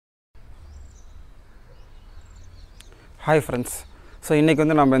Hi friends. So இன்னைக்கு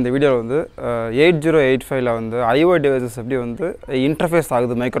வந்து நம்ம இந்த வீடியோல வந்து 8085 ல வந்து IO devices எப்படி வந்து இன்டர்ஃபேஸ்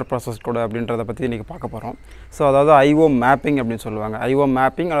ஆகுது மைக்ரோப்ராசஸர் கூட அப்படின்றத பத்தி இன்னைக்கு பார்க்க போறோம். சோ அதாவது IO மேப்பிங் அப்படினு சொல்லுவாங்க. IO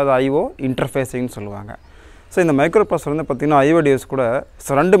மேப்பிங் அல்லது IO இன்டர்ஃபேசிங் சொல்லுவாங்க. சோ இந்த மைக்ரோப்ராசஸர் வந்து பாத்தீங்கன்னா IO device கூட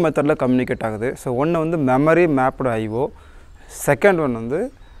ரெண்டு மெத்தட்ல கம்யூனிகேட் ஆகுது. சோ ஒன்னு வந்து memory mapped IO, second one வந்து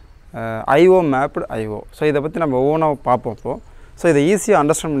IO மேப்டு IO. சோ இத பத்தி நம்ம ஒவ்வொண்ணா பார்ப்போம் இப்போ. சோ இத ஈஸியா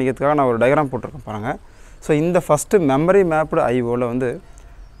அண்டர்ஸ்டாண்ட் பண்ணிக்கிறதுக்காக நான் ஒரு டயகிராம் போட்டுருக்கேன் பாருங்க. So in the first memory mapped IO la வந்து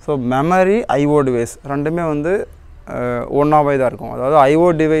so memory IO device ரெண்டுமே வந்து ஒண்ணாவே தான் இருக்கும். அதாவது IO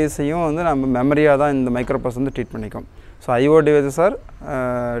device-ஐயும் வந்து நம்ம மெமரியா தான் இந்த மைக்ரோப்ராசஸர் வந்து ட்ரீட் பண்ணிக்கும். So IO devices are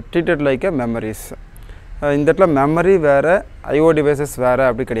treated like a memories. இந்த இடத்துல மெமரி வேற IO devices வேற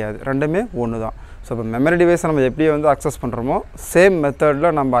அப்படி கிடையாது. ரெண்டுமே ஒண்ணு தான். So இப்போ மெமரி டிவைஸ் நம்ம எப்படி வந்து அக்சஸ் பண்றோமோ சேம்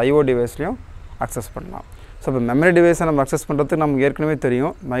மெத்தட்ல நம்ம IO device-லயும் அக்சஸ் பண்ணலாம். So இப்போ மெமரி டிவைஸை நம்ம அக்சஸ் பண்ணுறதுக்கு நமக்கு ஏற்கனவே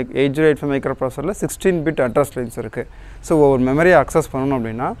தெரியும் 8085 மைக்ரோப்ராசஸரில் 16 பிட் அட்ரஸ் லைன்ஸ் இருக்குது. ஸோ ஒவ்வொரு மெமரியை அக்சஸ் பண்ணணும்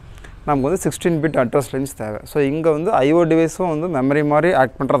அப்படின்னா நமக்கு வந்து 16 பிட் அட்ரஸ் லைன்ஸ் தேவை. ஸோ இங்கே வந்து IO டிவைஸும் வந்து மெமரி மாதிரி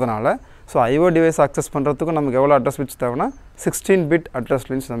ஆக்ட் பண்ணுறதுனால ஸோ IO டிவைஸ் அக்சஸ் பண்ணுறதுக்கும் நமக்கு எவ்வளோ அட்ரஸ் பிட்ஸ் தேவைன்னா 16 பிட் அட்ரஸ்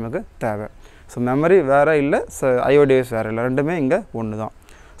லைன்ஸ் நமக்கு தேவை. ஸோ மெமரி வேறு இல்லை, IO டிவைஸ் வேறு இல்லை, ரெண்டுமே இங்கே ஒன்று தான்.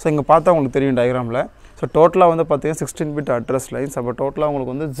 ஸோ இங்கே பார்த்தா உங்களுக்கு தெரியும் டயக்ராமில். ஸோ டோட்டலாக வந்து பார்த்தீங்கன்னா 16 பிட் அட்ரஸ் லைன்ஸ். அப்போ டோட்டலாக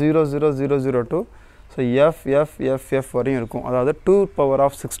உங்களுக்கு வந்து 00002 so f வரையும் இருக்கும். அதாவது 2 power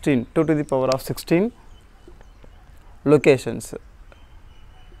of 16 2 to the power of 16 locations.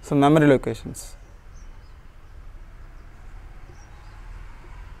 So memory locations.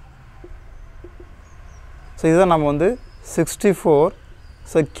 So இதான் நம்ம வந்து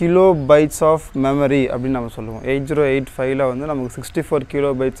 64 kilobytes of memory அப்படின்னு நம்ம சொல்லுவோம். 8085 ல வந்து நமக்கு 64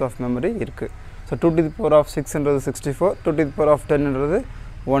 kilobytes of memory இருக்கு. So 2 to the power of 6 ன்றது 64, 2 to the power of 10 ன்றது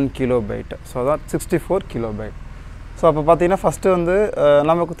 1 kilobyte. So that 64 kilobyte. So அப்போ பார்த்தீங்கன்னா ஃபஸ்ட்டு வந்து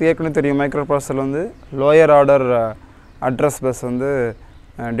நமக்கு ஏற்கனவே தெரியும் மைக்ரோப்ராசஸரில் வந்து லோயர் ஆர்டர் அட்ரஸ் பஸ் வந்து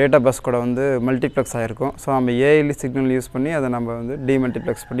டேட்டா பஸ் கூட வந்து மல்டிப்ளெக்ஸ் ஆகிருக்கும். ஸோ நம்ம ஏஎல்இ சிக்னல் யூஸ் பண்ணி அதை நம்ம வந்து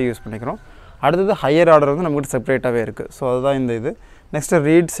டிமல்டிப்ளெக்ஸ் பண்ணி யூஸ் பண்ணிக்கிறோம். அடுத்தது ஹையர் ஆர்டர் வந்து நம்மகிட்ட செப்பரேட்டாகவே இருக்குது. ஸோ அதுதான் இந்த இது. Next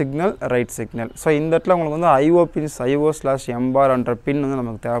read signal, right signal. So இந்த இடத்துல உங்களுக்கு வந்து IO பின்ஸ் IO/M பின் வந்து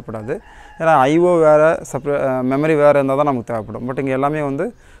நமக்கு தேவைப்படாது. ஏன்னா IO வேறு மெமரி வேறு இருந்தால் தான் நமக்கு தேவைப்படும். பட் இங்கே எல்லாமே வந்து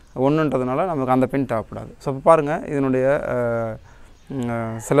ஒன்றுன்றதுனால நமக்கு அந்த பின் தேவைப்படாது. ஸோ இப்போ பாருங்கள் இதனுடைய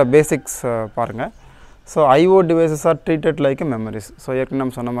சில பேசிக்ஸ் பாருங்கள். So IO devices R treated like memories. So ஏற்கனவே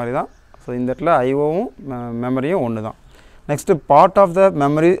நம்ம சொன்ன மாதிரி தான். ஸோ இந்த இடத்துல IOவும் மெமரியும் ஒன்று தான். Next part of the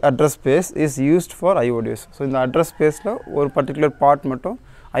memory address space is used for IO device. So இந்த அட்ரஸ் ஸ்பேஸில் ஒரு பர்டிகுலர் பார்ட் மட்டும்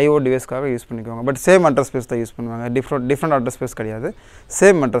IO டிவைஸ்க்காக யூஸ் பண்ணிக்குவாங்க. பட் சேம் அட்ரஸ் ஸ்பேஸ் தான் யூஸ் பண்ணுவாங்க. டிஃப்ரெண்ட் அட்ரஸ் ஸ்பேஸ் கிடையாது.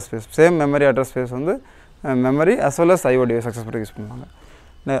 Same address space, same memory address space வந்து memory as well as IO device access பண்ணி யூஸ் பண்ணுவாங்க.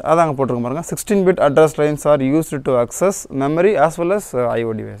 அதான் அங்கே போட்டிருக்க பாருங்கள். 16 bit address lines R used to access memory as well as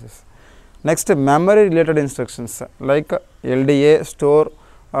IO devices. Next memory related instructions like LDA, store,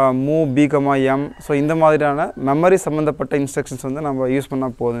 move B, M. So இந்த மாதிரியான memory சம்மந்தப்பட்ட instructions வந்து நம்ம யூஸ்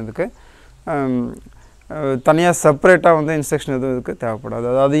பண்ணால் போதும். இதுக்கு தனியாக செப்பரேட்டாக வந்து இன்ஸ்ட்ரக்ஷன் எதுவும் இதுக்கு தேவைப்படாது.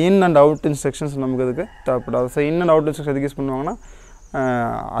 அதாவது இன் அண்ட் அவுட் இன்ஸ்ட்ரக்ஷன்ஸ் நமக்கு இதுக்கு தேவைப்படாது. So in and out instruction எதுக்கு யூஸ் பண்ணுவாங்கன்னா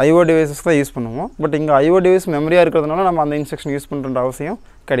IO டிவைசஸ் தான் யூஸ் பண்ணுவோம். பட் இங்கே IO டிவைஸ் மெமரியாக இருக்கிறதுனால நம்ம அந்த இன்ஸ்ட்ரக்ஷன் யூஸ் பண்ணுற அவசியம்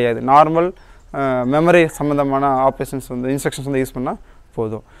கிடையாது. நார்மல் மெமரி சம்மந்தமான ஆப்ரேஷன்ஸ் வந்து இன்ஸ்ட்ரக்ஷன்ஸ் வந்து யூஸ் பண்ணால்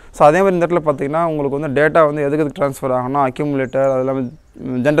போதும். ஸோ அதே மாதிரி இந்த இடத்துல பார்த்தீங்கன்னா உங்களுக்கு வந்து டேட்டா வந்து எதுக்கு ட்ரான்ஸ்ஃபர் ஆகணும், அக்யூமுலேட்டர், அது இல்லாமல்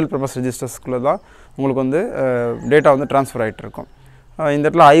ஜென்ரல் பர்பஸ் ரெஜிஸ்டர்ஸ்குள்ளே தான் உங்களுக்கு வந்து டேட்டா வந்து ட்ரான்ஸ்ஃபர் ஆகிட்டு இருக்கும். இந்த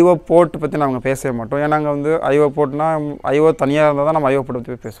இடத்துல IO போர்ட் பற்றி நாங்கள் பேசவே மாட்டோம். ஏன்னா அங்கே வந்து IO போர்ட்னா IO தனியாக இருந்தால் தான் நம்ம IO போர்ட்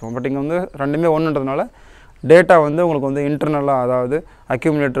பற்றி பேசுவோம். பட் இங்கே வந்து ரெண்டுமே ஒன்றுன்றதுனால டேட்டா வந்து உங்களுக்கு வந்து இன்டர்னலாக, அதாவது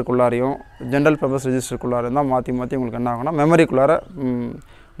அக்யூமுலேட்டருக்குள்ளாரையும் ஜென்ரல் பர்பஸ் ரெஜிஸ்டருக்குள்ளாரையும் தான் மாற்றி உங்களுக்கு என்ன ஆகும்னா மெமரிக்குள்ளார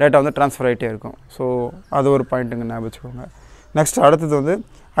டேட்டா வந்து ட்ரான்ஸ்ஃபர் ஆகிட்டே இருக்கும். ஸோ அது ஒரு பாயிண்ட்டுங்க ஞாபகம் வச்சுக்கோங்க. நெக்ஸ்ட் அடுத்தது வந்து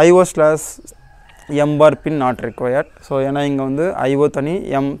IO/M bin not required. So ஏன்னா இங்கே வந்து IO தனி,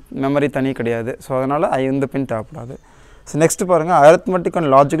 மெமரி தனி கிடையாது. ஸோ அதனால் இந்த பின் தேவைப்படாது. ஸோ நெக்ஸ்ட் பாருங்கள், arithmetic and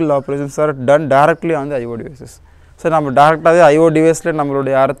logical operations are done directly on the IO devices. So நம்ம டேரெக்டாகவே IO டிவைஸில்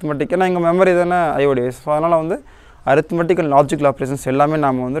நம்மளுடைய அரித்மெட்டிக், ஏன்னா இங்கே மெமரி தானே IO டிவைஸ். ஸோ அதனால் வந்து அரித்மெட்டிக் அண்ட் லாஜிக்கல் ஆப்ரேஷன்ஸ் எல்லாமே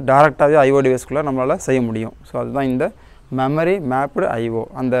நம்ம வந்து டேரெக்டாகவே IO டிவைஸ்க்குள்ளே நம்மளால் செய்ய முடியும். ஸோ அதுதான் இந்த மெமரி மேப்டு IO,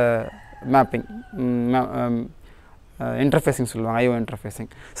 அந்த மேப்பிங் இன்டர்ஃபேஸிங் சொல்லுவாங்க, IO இன்டர்ஃபேஸிங்.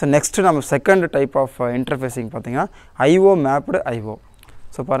 ஸோ நெக்ஸ்ட்டு நம்ம செகண்ட் டைப் ஆஃப் இன்டர்ஃபேஸிங் பார்த்திங்கன்னா IO மேப்டு IO.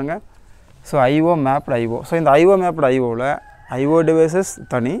 ஸோ பாருங்கள், so IO mapped IO. So இந்த IO மேப்டு IOவில் IO டிவைசஸ்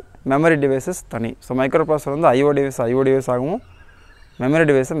தனி, மெமரி டிவைசஸ் தனி. ஸோ மைக்ரோப்ராசஸர் வந்து IO டிவைஸ் ஆகவும் மெமரி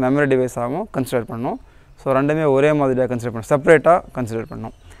டிவைஸ் ஆகவும் கன்சிடர் பண்ணணும். ஸோ ரெண்டுமே ஒரே மாதிரியாக கன்சிடர் பண்ணணும், செப்பரேட்டாக கன்சிடர்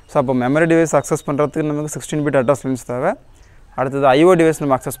பண்ணணும். ஸோ அப்போ மெமரி டிவைஸ் அக்சஸ் பண்ணுறதுக்கு நமக்கு 16 பிட் அட்ரஸ் லைன்ஸ் தேவை. அடுத்தது IO டிவைஸ்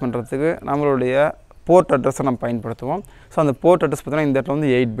நம்ம அக்சஸ் பண்ணுறதுக்கு நம்மளுடைய போர்ட் அட்ரஸை நம்ம பயன்படுத்துவோம். ஸோ அந்த போர்ட் அட்ரஸ் பார்த்தீங்கன்னா இந்த இடத்துல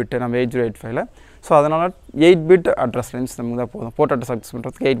வந்து 8 பிட் நம்ம 8085ல. ஸோ அதனால் 8 பிட் அட்ரஸ் லைன்ஸ் நமக்கு தான் போதும் போர்ட் அட்ரஸ் அக்சஸ்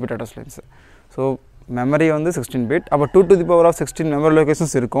பண்ணுறதுக்கு 8 bit address lines. So memory வந்து 16 பிட். அப்போ 2 to the power of 16 memory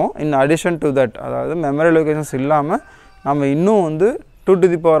locations இருக்கும். இன் அடிஷன் டு தட், அதாவது மெமரி லொகேஷன்ஸ் இல்லாமல் நம்ம இன்னும் வந்து 2 to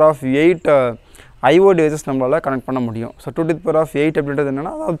the power of 8 IO devices நம்மளால் கனெக்ட் பண்ண முடியும். So 2 to the power of 8 அப்படின்றது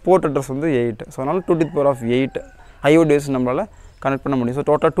என்னென்னா, அதாவது போர்ட் அட்ரஸ் வந்து 8. ஸோ அதனால் 2 to the power of 8 IO devices நம்மளால் கனெக்ட் பண்ண முடியும். ஸோ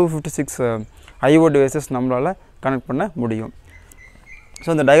டோட்டலாக 256 IO டிவைசஸ் நம்மளால் கனெக்ட் பண்ண முடியும். ஸோ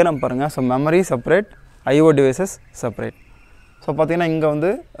இந்த டயக்ராம் பாருங்கள். So memory separate, IO devices separate. So பார்த்திங்கன்னா இங்கே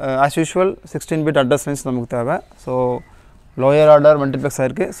வந்து as usual 16 bit address lines நமக்கு தேவை. ஸோ லோயர் ஆர்டர் மல்டிப்ளெக்ஸ்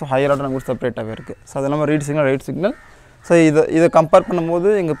ஆகிருக்கு. ஸோ ஹையர் ஆர்டர் நமக்கு செப்பரேட்டாகவே இருக்குது. ஸோ அது இல்லாமல் read signal, right signal. So இதை கம்பேர் பண்ணும்போது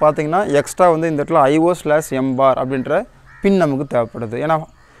இங்கே பார்த்தீங்கன்னா எக்ஸ்ட்ரா வந்து இந்த இடத்துல IO/M பார் அப்படின்ற பின் நமக்கு தேவைப்படுது. ஏன்னா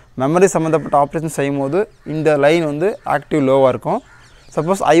மெமரி சம்மந்தப்பட்ட ஆப்ரேஷன் செய்யும் போது இந்த லைன் வந்து ஆக்டிவ் லோவாக இருக்கும்.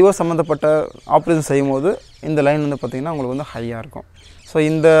 சப்போஸ் IO சம்மந்தப்பட்ட ஆப்ரேஷன் செய்யும் போது இந்த லைன் வந்து பார்த்திங்கன்னா உங்களுக்கு வந்து ஹையாக இருக்கும். ஸோ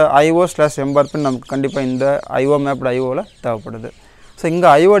இந்த IO/M பார் பின் நமக்கு கண்டிப்பாக இந்த IO மேப்டு IOவில் தேவைப்படுது. ஸோ இங்கே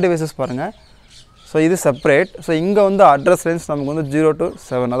IO டிவைசஸ் பாருங்கள். ஸோ இது செப்பரேட். ஸோ இங்கே வந்து அட்ரஸ் லைன்ஸ் நமக்கு வந்து 0 to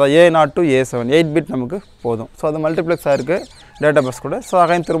 7, அதாவது A0 to A7 8 பிட் நமக்கு போதும். ஸோ அது மல்டிப்ளெக்ஸ் ஆகிருக்கு டேட்டா பஸ் கூட. ஸோ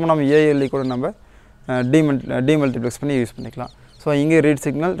அகைன் திரும்ப நம்ம ALE கூட நம்ம டிமல்டிப்ளெக்ஸ் பண்ணி யூஸ் பண்ணிக்கலாம். ஸோ இங்கே read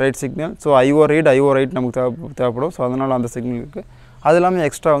signal, right signal. So IO read, IO right நமக்கு தேவைப்படும். ஸோ அதனால் அந்த சிக்னல் இருக்குது. அது இல்லாமல்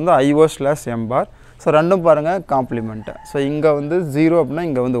எக்ஸ்ட்ரா வந்து IO/M பார். ஸோ ரெண்டும் பாருங்கள் காம்ப்ளிமெண்ட்டு. ஸோ இங்கே வந்து 0 அப்படின்னா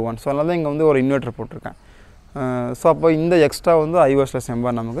இங்கே வந்து 1. ஸோ அதனால தான் இங்கே வந்து ஒரு இன்வெர்ட்டர் போட்டிருக்கேன். ஸோ அப்போ இந்த எக்ஸ்ட்ரா வந்து IO/M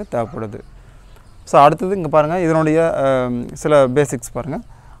பார் நமக்கு தேவைப்படுது. ஸோ அடுத்தது இங்கே பாருங்கள், இதனுடைய சில பேசிக்ஸ் பாருங்கள்.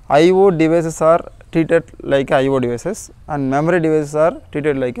 IO devices R treated like IO devices and memory devices R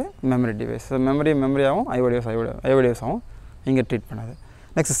treated like memory device. So மெமரியாகவும் IO டிவைஸாகவும் இங்கே ட்ரீட் பண்ணாது.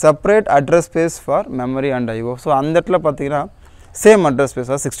 Next separate address space for memory and IO. So அந்த இடத்துல பார்த்தீங்கன்னா சேம் அட்ரஸ் ஸ்பேஸ்,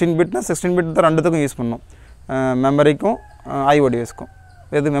 அதாவது 16 பிட்னா 16 bit தான் ரெண்டுத்துக்கும் use பண்ணணும், மெமரிக்கும் IO டிவைஸ்க்கும்.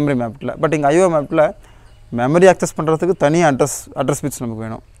 எது மெமரி மேப்பில். பட் இங்கே IO மேப்பில் மெமரி ஆக்சஸ் பண்ணுறதுக்கு தனி அட்ரஸ் பிட்ஸ் நமக்கு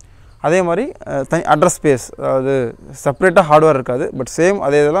வேணும். அதே மாதிரி தனி அட்ரஸ் ஸ்பேஸ், அதாவது செப்பரேட்டாக ஹார்ட்வேர் இருக்காது. பட் சேம்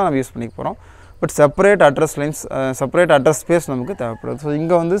அதே இதெல்லாம் நம்ம யூஸ் பண்ணிக்க போகிறோம். But separate address lines, separate address space நமக்கு தேவைப்படுது. ஸோ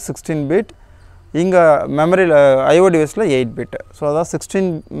இங்கே வந்து 16 பிட், இங்கே மெமரியில் IO டிவைஸில் 8 பிட். ஸோ அதாவது 16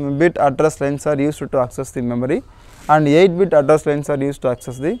 bit address lines R used to access the memory and 8 bit address lines R use to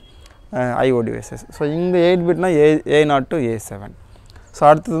access the IO devices. So இங்கே 8 பிட்னா A0 to A7. So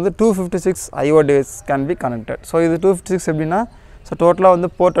அடுத்தது வந்து 256 IO device can be connected. So இது 256 எப்படின்னா, so டோட்டலாக வந்து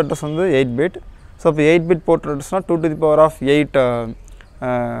port address வந்து 8 bit. So இப்போ 8 bit board அட்ரஸ்னால் 2 to the power of 8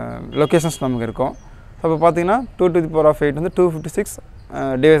 locations நமக்கு இருக்கும். ஸோ இப்போ பார்த்தீங்கன்னா 2 to the power of 8 வந்து 256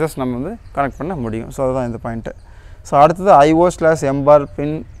 டிவைசஸ் நம்ம வந்து கனெக்ட் பண்ண முடியும். ஸோ அதுதான் இந்த பாயிண்ட்டு. ஸோ அடுத்தது IO/M பார்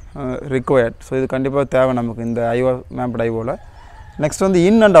பின் ரிக்வயர்ட். ஸோ இது கண்டிப்பாக தேவை நமக்கு இந்த IO மேப்டு IOவில். நெக்ஸ்ட் வந்து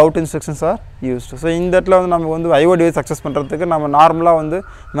in and out instructions R used. So இந்த இடத்துல வந்து நமக்கு வந்து IO டிவைஸ் அக்சஸ் பண்ணுறதுக்கு நம்ம நார்மலாக வந்து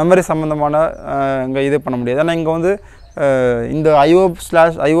மெமரி சம்மந்தமான இங்கே இது பண்ண முடியாது. ஏன்னா இங்கே வந்து இந்த IO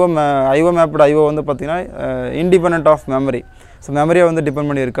மேப்டு IO வந்து பார்த்திங்கன்னா இண்டிபெண்ட் ஆஃப் மெமரி. ஸோ மெமரியை வந்து டிபெண்ட்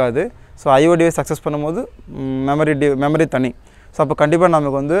பண்ணி இருக்காது. ஸோ IO டிவைஸ் அக்சஸ் பண்ணும்போது மெமரி தனி. ஸோ அப்போ கண்டிப்பாக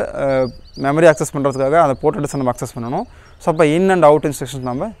நமக்கு வந்து மெமரி அக்சஸ் பண்ணுறதுக்காக அந்த போர்ட் அட்ரஸை நம்ம அக்சஸ் பண்ணணும். ஸோ அப்போ இன் அண்ட் அவுட் இன்ஸ்ட்ரக்ஷன்ஸ்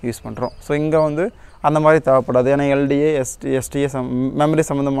நம்ம யூஸ் பண்ணுறோம். ஸோ இங்கே வந்து அந்த மாதிரி தேவைப்படாது. ஏன்னா LDA STA மெமரி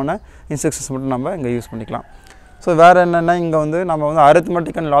சம்மந்தமான இன்ஸ்ட்ரக்ஷன்ஸ் மட்டும் நம்ம இங்கே யூஸ் பண்ணிக்கலாம். ஸோ வேறு என்னென்னா, இங்கே வந்து நம்ம வந்து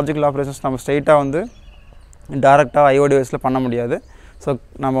அரித்மெட்டிக் அண்ட் லாஜிக்கல் ஆப்ரேஷன்ஸ் நம்ம ஸ்ட்ரெயிட்டாக வந்து டேரெக்டாக IO டிவைஸில் பண்ண முடியாது. ஸோ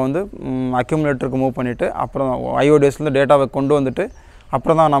நம்ம வந்து அக்யூமுலேட்டருக்கு மூவ் பண்ணிவிட்டு அப்புறம் IO டிவைஸ்லேருந்து டேட்டாவை கொண்டு வந்துட்டு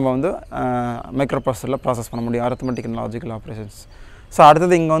அப்புறம் தான் நம்ம வந்து மைக்ரோப்ராசஸரில் ப்ராசஸ் பண்ண முடியும் arithmetic and logical operations. So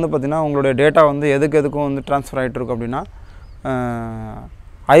அடுத்தது இங்கே வந்து பார்த்திங்கன்னா உங்களுடைய டேட்டா வந்து எதுக்கும் வந்து ட்ரான்ஸ்ஃபர் ஆகிட்டு இருக்கும் அப்படின்னா,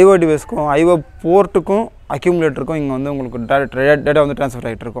 IO டிவைஸ்க்கும் IO போர்ட்டுக்கும் அக்யூமுலேட்டருக்கும் இங்கே வந்து உங்களுக்கு டேட்டா வந்து ட்ரான்ஸ்ஃபர்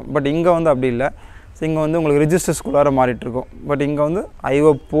ஆகிட்டு இருக்கும். பட் இங்கே வந்து அப்படி இல்லை. ஸோ இங்கே வந்து உங்களுக்கு ரிஜிஸ்டர்ஸ்குள்ளார மாறிட்டுருக்கும். பட் இங்கே வந்து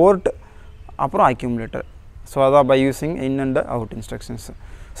IO போர்ட் அப்புறம் அக்யூமுலேட்டர். ஸோ அதான் by using in and out instructions.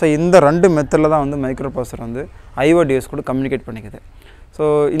 So இந்த ரெண்டு மெத்தடில் தான் வந்து மைக்ரோப்ராசஸர் வந்து IO டிவைஸ் கூட கம்யூனிகேட் பண்ணிக்குது. ஸோ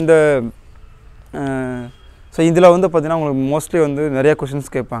இதில் வந்து பார்த்திங்கன்னா உங்களுக்கு மோஸ்ட்லி வந்து நிறையா கொஷின்ஸ்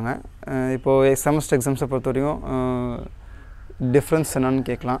கேட்பாங்க. இப்போது செமஸ்டர் எக்ஸாம்ஸை பொறுத்த வரைக்கும் டிஃப்ரென்ஸ் என்னன்னு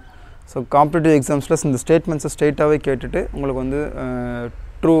கேட்கலாம். ஸோ காம்படிட்டிவ் எக்ஸாம்ஸில் இந்த ஸ்டேட்மெண்ட்ஸை ஸ்ட்ரெயிட்டாகவே கேட்டுட்டு உங்களுக்கு வந்து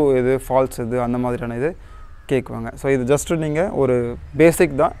ட்ரூ எது ஃபால்ஸ் எது அந்த மாதிரியான இது கேட்குவாங்க. ஸோ இது ஜஸ்ட்டு நீங்கள் ஒரு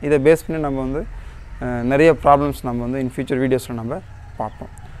பேசிக் தான். இதை பேஸ் பண்ணி நம்ம வந்து நிறைய ப்ராப்ளம்ஸ் நம்ம வந்து இன் ஃபியூச்சர் வீடியோஸில் நம்ம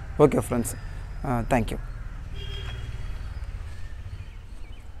பார்ப்போம். Okay friends, thank you.